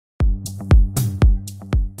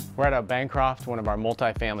We're at Bancroft, one of our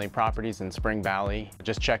multifamily properties in Spring Valley.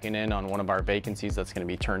 Just checking in on one of our vacancies that's going to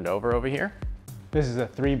be turned over here. This is a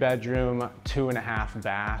 3-bedroom, 2.5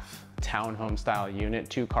 bath, townhome style unit,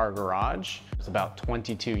 2-car garage. There's about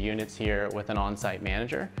 22 units here with an on-site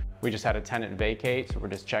manager. We just had a tenant vacate, so we're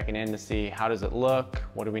just checking in to see how does it look,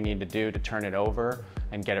 what do we need to do to turn it over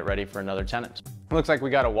and get it ready for another tenant. It looks like we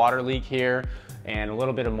got a water leak here and a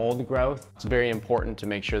little bit of mold growth. It's very important to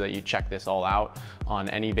make sure that you check this all out on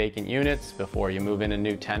any vacant units before you move in a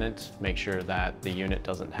new tenant. Make sure that the unit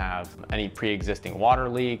doesn't have any pre-existing water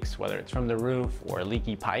leaks, whether it's from the roof or a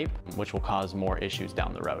leaky pipe, which will cause more issues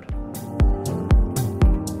down the road.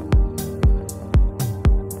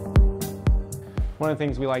 One of the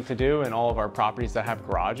things we like to do in all of our properties that have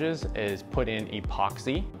garages is put in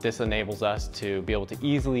epoxy. This enables us to be able to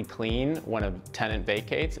easily clean when a tenant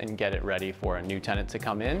vacates and get it ready for a new tenant to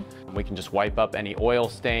come in. We can just wipe up any oil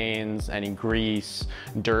stains, any grease,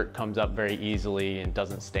 dirt comes up very easily and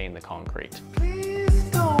doesn't stain the concrete. Please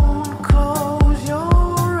don't call.